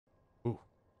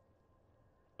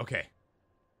Okay.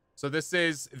 So this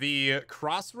is the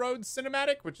CROSSROADS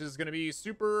Cinematic, which is going to be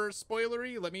super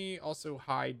spoilery. Let me also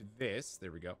hide this.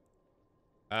 There we go.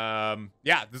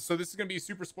 Yeah, so this is going to be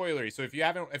super spoilery. So if you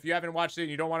haven't watched it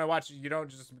and you don't want to watch it, you don't,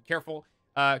 just be careful,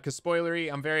 cuz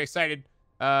spoilery. I'm very excited.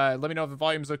 Let me know if the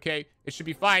volume's okay. It should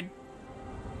be fine.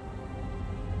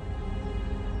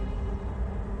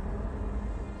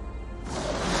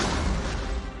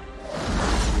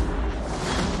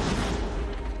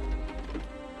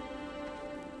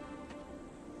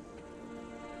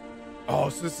 Oh,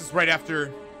 so this is right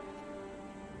after.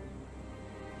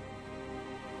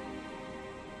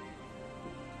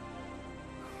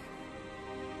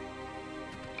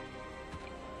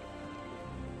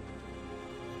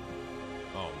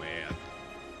 Oh, man.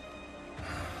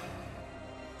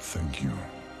 Thank you.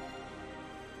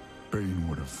 Baine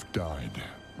would have died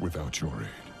without your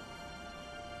aid.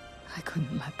 I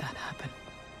couldn't let that happen.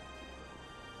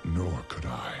 Nor could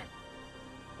I.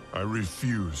 I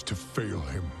refuse to fail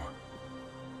him.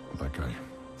 Like I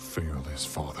failed his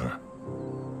father.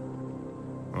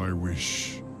 I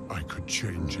wish I could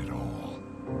change it all.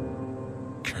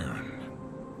 Karen.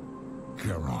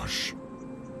 Garrosh.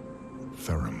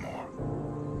 Theramore.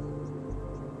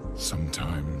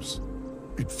 Sometimes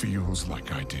it feels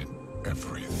like I did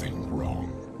everything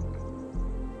wrong.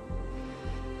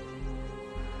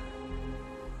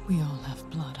 We all have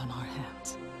blood on our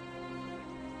hands.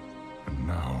 And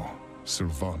now,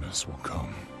 Sylvanas will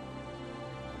come.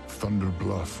 Thunder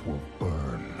Bluff will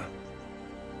burn.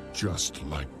 Just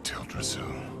like Teldrassil.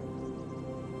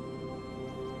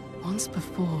 Once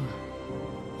before,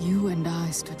 you and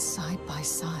I stood side by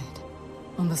side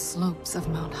on the slopes of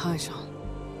Mount Hyjal.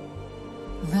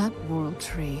 That world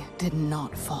tree did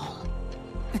not fall,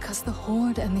 because the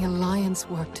Horde and the Alliance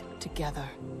worked together.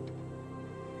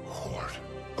 Horde.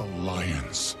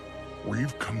 Alliance.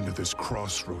 We've come to this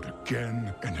crossroad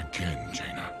again and again,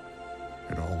 Jaina.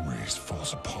 It always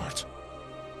falls apart.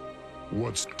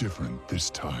 What's different this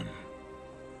time?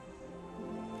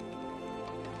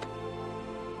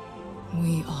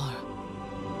 We are.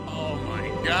 Oh my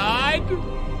god!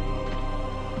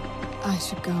 I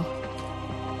should go.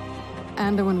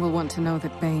 Anduin will want to know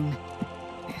that Baine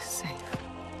is safe.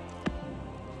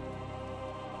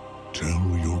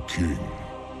 Tell your king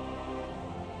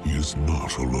he is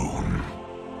not alone.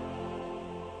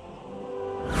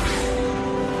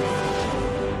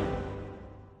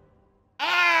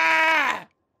 Ah!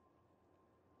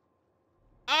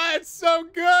 Ah, it's so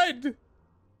good!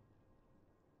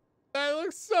 That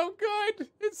looks so good!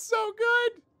 It's so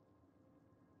good!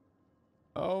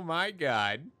 Oh my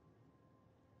god.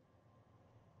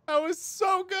 That was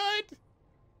so good!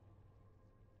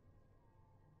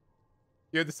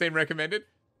 You had the same recommended?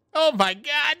 Oh my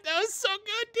god, that was so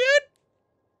good, dude!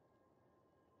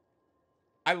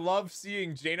 I love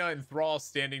seeing Jaina and Thrall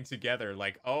standing together.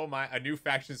 Like, oh my, a new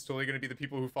faction is totally going to be the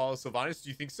people who follow Sylvanas. Do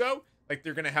you think so? Like,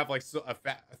 they're going to have, like,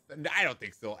 I don't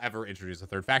think they'll ever introduce a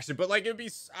third faction, but, like, it'd be,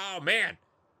 oh man.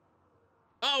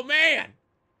 Oh man!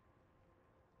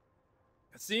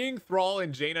 Seeing Thrall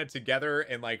and Jaina together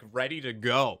and, like, ready to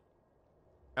go.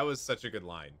 That was such a good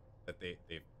line that they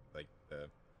like,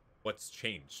 what's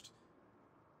changed.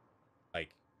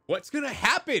 Like, what's gonna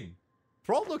happen?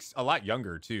 Thrall looks a lot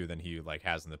younger too than he like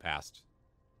has in the past.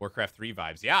 Warcraft 3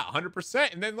 vibes, yeah,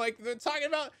 100%. And then like they're talking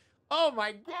about, oh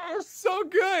my god, it was so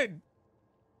good.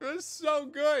 It was so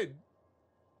good.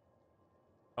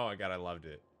 Oh my god, I loved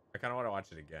it. I kind of want to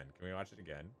watch it again. Can we watch it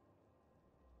again?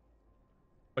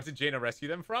 What did Jaina rescue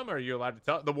them from? Or are you allowed to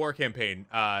tell? The war campaign.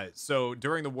 So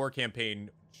during the war campaign,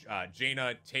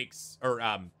 Jaina takes, or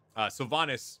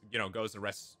Sylvanas, you know, goes to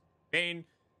rescue Baine.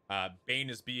 Baine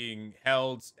is being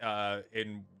held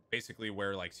in basically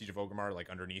where like Siege of Orgrimmar, like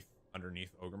underneath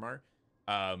Orgrimmar.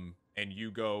 And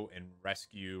you go and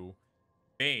rescue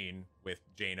Baine with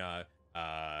Jaina,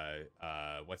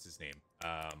 what's his name?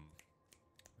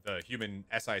 The human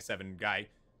SI7 guy,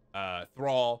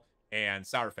 Thrall, and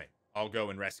Sourfang. I'll go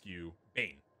and rescue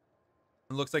Baine.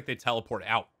 It looks like they teleport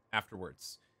out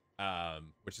afterwards,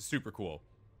 which is super cool.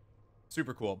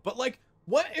 Super cool. But like,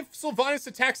 what if Sylvanas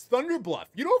attacks Thunderbluff?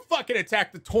 You don't fucking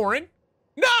attack the Tauren.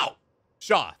 No!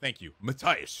 Shaw, thank you.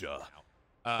 Matthias Shaw.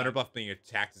 Thunderbluff being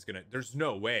attacked is gonna... There's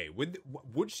no way.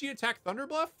 Would she attack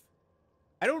Thunderbluff?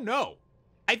 I don't know.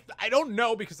 I don't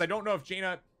know because I don't know if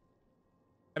Jaina...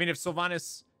 I mean, if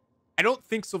Sylvanas... I don't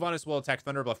think Sylvanas will attack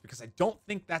Thunderbluff because I don't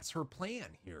think that's her plan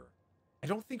here. I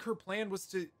don't think her plan was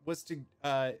to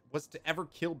ever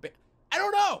kill Baine. I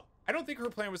don't know. I don't think her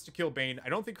plan was to kill Baine. I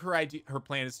don't think her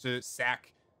plan is to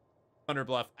sack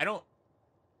Thunderbluff. I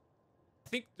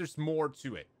think there's more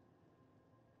to it.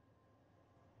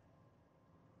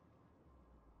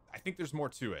 think there's more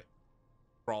to it.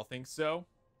 Thrall thinks so.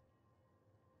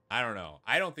 I don't know.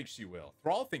 I don't think she will.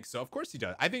 Thrall thinks so. Of course he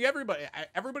does. I think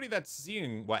everybody that's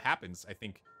seeing what happens, I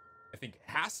think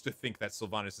has to think that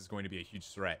Sylvanas is going to be a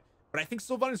huge threat. But I think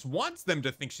Sylvanas wants them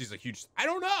to think she's a huge... I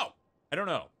don't know.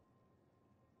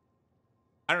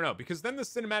 Because then the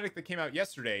cinematic that came out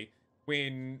yesterday,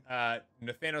 when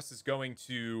Nathanos is going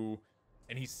to...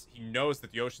 And he knows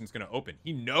that the ocean's going to open.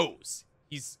 He knows.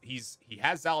 He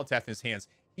has Xal'atath in his hands.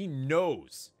 He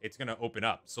knows it's going to open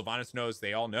up. Sylvanas knows.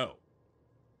 They all know.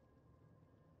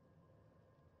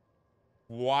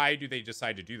 Why do they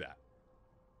decide to do that?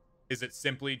 Is it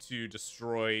simply to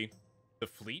destroy the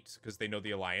fleet because they know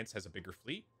the Alliance has a bigger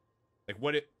fleet? Like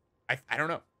what it... I don't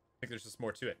know. I think there's just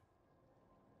more to it.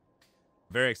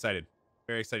 Very excited.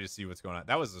 Very excited to see what's going on.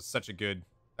 That was such a good...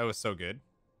 That was so good.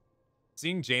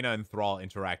 Seeing Jaina and Thrall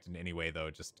interact in any way, though,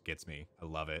 just gets me. I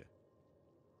love it.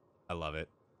 I love it.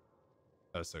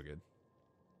 That was so good.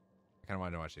 I kind of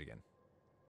wanted to watch it again.